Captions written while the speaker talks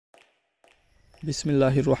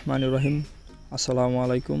বিসমিল্লাহির রহমানির রহিম। আসসালামু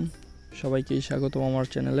আলাইকুম, সবাইকে স্বাগতম আমার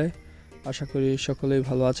চ্যানেলে। আশা করি সকলেই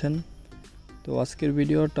ভালো আছেন। তো আজকের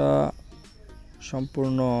ভিডিওটা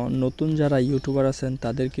সম্পূর্ণ নতুন যারা ইউটিউবার আছেন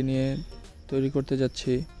তাদেরকে নিয়ে তৈরি করতে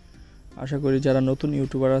যাচ্ছি। আশা করি যারা নতুন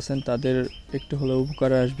ইউটিউবার আছেন তাদের একটু হলেও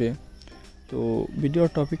উপকারে আসবে। তো ভিডিওর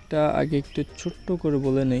টপিকটা আগে একটু ছোট্ট করে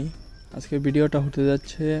বলে নেই। আজকের ভিডিওটা হতে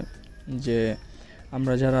যাচ্ছে যে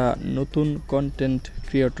আমরা যারা নতুন কন্টেন্ট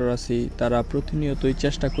ক্রিয়েটর আছি তারা প্রতিনিয়তই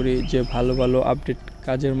চেষ্টা করি যে ভালো ভালো আপডেট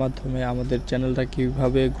কাজের মাধ্যমে আমাদের চ্যানেলটা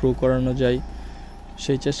কীভাবে গ্রো করানো যায়,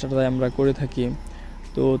 সেই চেষ্টাটাই আমরা করে থাকি।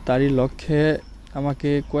 তো তারই লক্ষ্যে আমাকে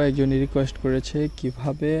কয়েকজনই রিকোয়েস্ট করেছে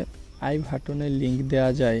কিভাবে আই বাটনে লিঙ্ক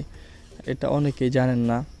দেওয়া যায়। এটা অনেকেই জানেন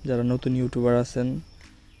না যারা নতুন ইউটিউবার আছেন।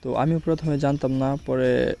 তো আমি প্রথমে জানতাম না, পরে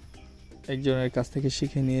একজনের কাছ থেকে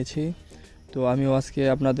শিখে নিয়েছি। তো আমিও আজকে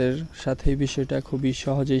আপনাদের সাথে এই বিষয়টা খুবই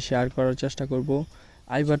সহজেই শেয়ার করার চেষ্টা করব।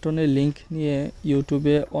 আই বাটনের লিঙ্ক নিয়ে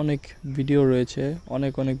ইউটিউবে অনেক ভিডিও রয়েছে,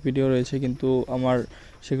 অনেক ভিডিও রয়েছে, কিন্তু আমার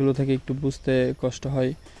সেগুলো থেকে একটু বুঝতে কষ্ট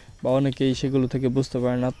হয় বা অনেকেই সেগুলো থেকে বুঝতে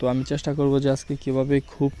পারে না। তো আমি চেষ্টা করব যে আজকে কীভাবে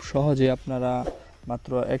খুব সহজে আপনারা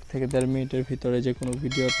মাত্র 1 থেকে 1.5 মিনিটের ভিতরে যে কোনো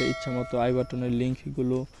ভিডিওতে ইচ্ছামতো আই বাটনের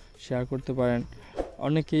লিঙ্কগুলো শেয়ার করতে পারেন।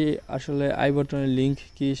 অনেকেই আসলে আই বাটনের লিঙ্ক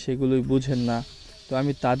কি সেগুলোই বুঝেন না। তো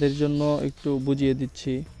আমি তাদের জন্য একটু বুঝিয়ে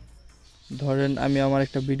দিচ্ছি। ধরেন আমি আমার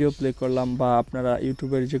একটা ভিডিও প্লে করলাম, বা আপনারা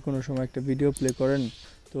ইউটিউবের যে কোনো সময় একটা ভিডিও প্লে করেন।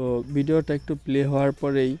 তো ভিডিওটা একটু প্লে হওয়ার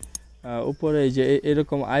পরেই উপরে যে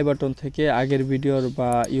এরকম আই বাটন থেকে আগের ভিডিওর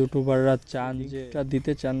বা ইউটিউবাররা চান যেটা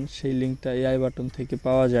দিতে চান সেই লিঙ্কটা এই আই বাটন থেকে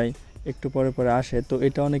পাওয়া যায়, একটু পরে আসে। তো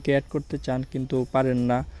এটা অনেকে অ্যাড করতে চান কিন্তু পারেন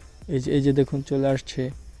না। এই যে দেখুন চলে আসছে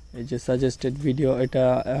এই যে সাজেস্টেড ভিডিও। এটা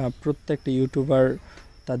প্রত্যেকটা ইউটিউবার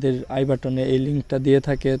তাদের আই বাটনে এই লিঙ্কটা দিয়ে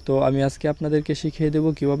থাকে। তো আমি আজকে আপনাদেরকে শিখিয়ে দেব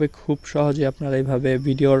কিভাবে খুব সহজে আপনারা এইভাবে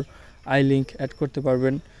ভিডিওর আই লিঙ্ক অ্যাড করতে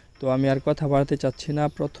পারবেন। তো আমি আর কথা বাড়াতে চাচ্ছি না,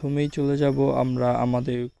 প্রথমেই চলে যাব আমরা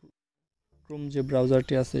আমাদের ক্রোম যে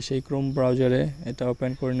ব্রাউজারটি আছে সেই ক্রোম ব্রাউজারে এটা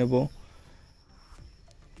ওপেন করে নেব।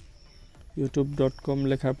 youtube.com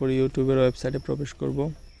লেখার পরে ইউটিউবের ওয়েবসাইটে প্রবেশ করব।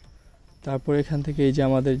 তারপর এখান থেকে এই যে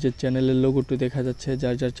আমাদের যে চ্যানেলের লোগোটি দেখা যাচ্ছে,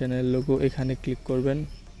 যার চ্যানেলের লোগো, এখানে ক্লিক করবেন।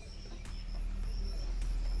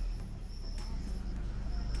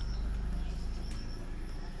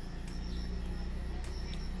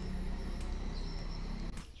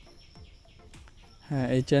 হ্যাঁ,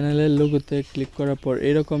 এই চ্যানেলের লোগোতে ক্লিক করার পর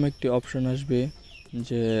এরকম একটি অপশন আসবে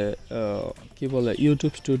যে কি বলে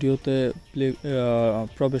ইউটিউব স্টুডিওতে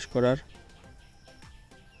প্রবেশ করার।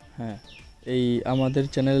 হ্যাঁ, এই আমাদের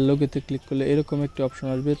চ্যানেলের লোগোতে ক্লিক করলে এরকম একটি অপশন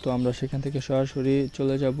আসবে। তো আমরা সেখান থেকে সরাসরি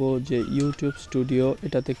চলে যাব যে ইউটিউব স্টুডিও,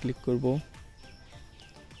 এটাতে ক্লিক করব।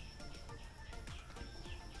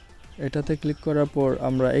 এটাতে ক্লিক করার পর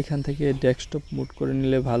আমরা এখান থেকে ডেস্কটপ মুড করে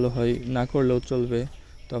নিলে ভালো হয়, না করলেও চলবে।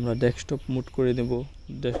 তো আমরা ডেস্কটপ মুড করে দেব,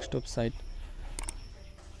 ডেস্কটপ সাইট।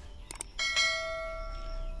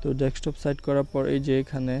 তো ডেস্কটপ সাইট করার পর এই যে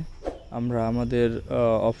এখানে আমরা আমাদের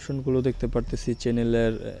অপশনগুলো দেখতে পারতেছি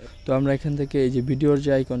চ্যানেলের। তো আমরা এখান থেকে এই যে ভিডিওর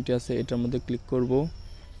যে আইকনটি আছে এটার মধ্যে ক্লিক করব।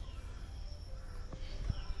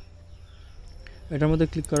 এটার মধ্যে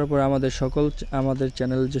ক্লিক করার পর আমাদের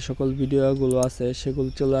চ্যানেলের যে সকল ভিডিওগুলো আছে সেগুলো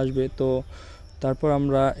চলে আসবে। তো তারপর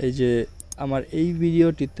আমরা এই যে আমার এই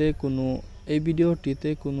ভিডিওটিতে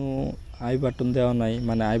কোনো আই বাটন দেওয়া নাই,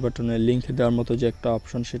 মানে আই বাটনের লিঙ্ক দেওয়ার মতো যে একটা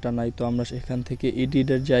অপশন সেটা নাই। তো আমরা এখান থেকে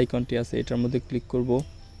এডিটের যে আইকনটি আছে এটার মধ্যে ক্লিক করব।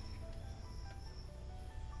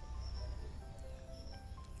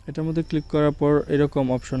 এটার মধ্যে ক্লিক করার পর এরকম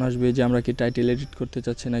অপশন আসবে যে আমরা কি টাইটেল এডিট করতে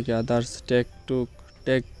চাচ্ছি নাকি আদার্স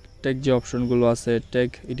ট্যাগ যে অপশনগুলো আছে, ট্যাগ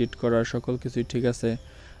এডিট করার সকল কিছুই ঠিক আছে।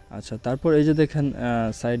 আচ্ছা, তারপর এই যে দেখেন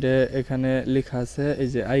সাইডে এখানে লেখা আছে এই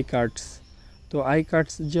যে আই কার্ডস। তো আই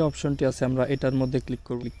কার্ডস যে অপশনটি আছে আমরা এটার মধ্যে ক্লিক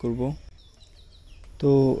করব। তো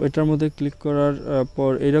এটার মধ্যে ক্লিক করার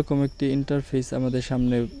পর এরকম একটি ইন্টারফেস আমাদের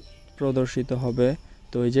সামনে প্রদর্শিত হবে।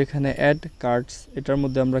 তো এই যেখানে অ্যাড কার্ডস এটার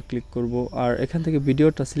মধ্যে আমরা ক্লিক করব, আর এখান থেকে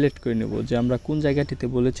ভিডিওটা সিলেক্ট করে নেব যে আমরা কোন জায়গাটিতে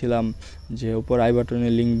বলেছিলাম যে উপর আই বাটনে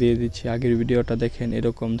লিঙ্ক দিয়ে দিচ্ছি। আগের ভিডিওটা দেখেন,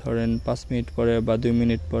 এরকম ধরেন 5 মিনিট পরে বা 2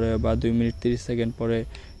 মিনিট পরে বা 2 মিনিট 30 সেকেন্ড পরে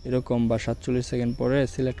এরকম, বা 47 সেকেন্ড পরে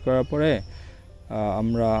সিলেক্ট করার পরে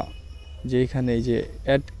আমরা যে এখানে এই যে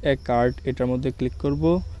অ্যাড এ কার্ড এটার মধ্যে ক্লিক করব।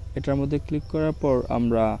 এটার মধ্যে ক্লিক করার পর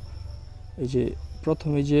আমরা এই যে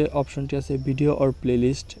প্রথমে যে অপশনটি আছে ভিডিও অর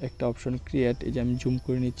প্লেলিস্ট, একটা অপশন ক্রিয়েট, এই যে আমি জুম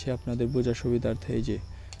করে নিচ্ছি আপনাদের বোঝার সুবিধার্থে। এই যে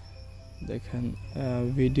দেখেন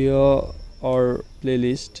ভিডিও অর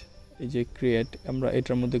প্লেলিস্ট, এই যে ক্রিয়েট, আমরা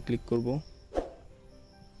এটার মধ্যে ক্লিক করব।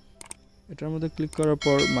 এটার মধ্যে ক্লিক করার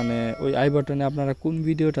পর মানে ওই আই বাটনে আপনারা কোন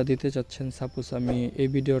ভিডিওটা দিতে চাচ্ছেন, সাপোজ আমি এই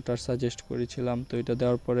ভিডিওটার সাজেস্ট করেছিলাম, তো এটা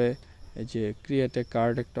দেওয়ার পরে এই যে ক্রিয়েট এ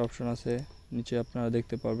কার্ড একটা অপশন আছে নিচে আপনারা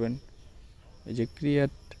দেখতে পারবেন। এই যে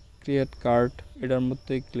ক্রিয়েট কার্ড এটার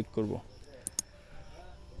মধ্যে ক্লিক করব।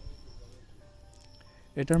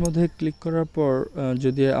 এটার মধ্যে ক্লিক করার পর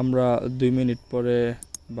যদি আমরা 2 মিনিট পরে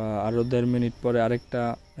বা আরও 1.5 মিনিট পরে আরেকটা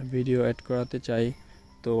ভিডিও অ্যাড করাতে চাই,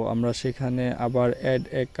 তো আমরা সেখানে আবার অ্যাড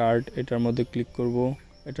এ কার্ড এটার মধ্যে ক্লিক করব।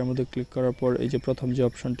 এটার মধ্যে ক্লিক করার পর এই যে প্রথম যে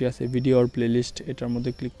অপশনটি আছে ভিডিও অর প্লেলিস্ট, এটার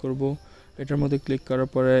মধ্যে ক্লিক করব। এটার মধ্যে ক্লিক করার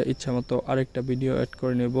পরে ইচ্ছামতো আরেকটা ভিডিও অ্যাড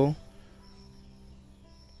করে নেব।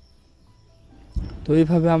 তো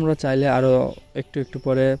এইভাবে আমরা চাইলে আরও একটু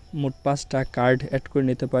পরে মোট 5টা কার্ড অ্যাড করে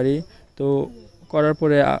নিতে পারি। তো করার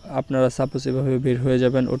পরে আপনারা সাপোজ এভাবে বের হয়ে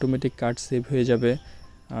যাবেন, অটোমেটিক কার্ড সেভ হয়ে যাবে।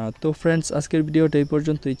 তো ফ্রেন্ডস, আজকের ভিডিওটা এই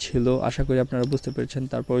পর্যন্তই ছিল। আশা করি আপনারা বুঝতে পেরেছেন।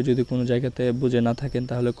 তারপরে যদি কোনো জায়গাতে বুঝে না থাকেন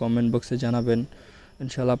তাহলে কমেন্ট বক্সে জানাবেন,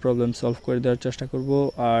 ইনশাআল্লাহ প্রবলেম সলভ করে দেওয়ার চেষ্টা করব।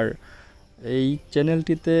 আর এই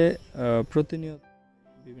চ্যানেলটিতে প্রতিনিয়ত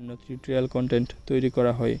বিভিন্ন টিউটোরিয়াল কন্টেন্ট তৈরি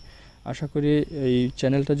করা হয়। আশা করি এই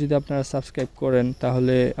চ্যানেলটা যদি আপনারা সাবস্ক্রাইব করেন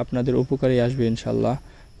তাহলে আপনাদের উপকারে আসবে ইনশাল্লাহ।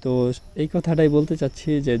 তো এই কথাটাই বলতে চাচ্ছি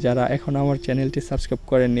যে যারা এখন আমার চ্যানেলটি সাবস্ক্রাইব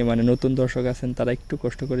করেননি, মানে নতুন দর্শক আছেন, তারা একটু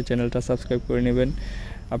কষ্ট করে চ্যানেলটা সাবস্ক্রাইব করে নেবেন,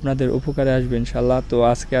 আপনাদের উপকারে আসবে ইনশাল্লাহ। তো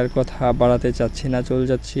আজকে আর কথা বাড়াতে চাচ্ছি না, চলে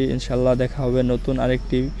যাচ্ছি। ইনশাল্লাহ দেখা হবে নতুন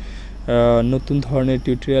আরেকটি নতুন ধরনের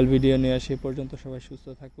টিউটোরিয়াল ভিডিও নিয়ে। সে পর্যন্ত সবাই সুস্থ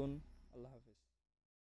থাকুন।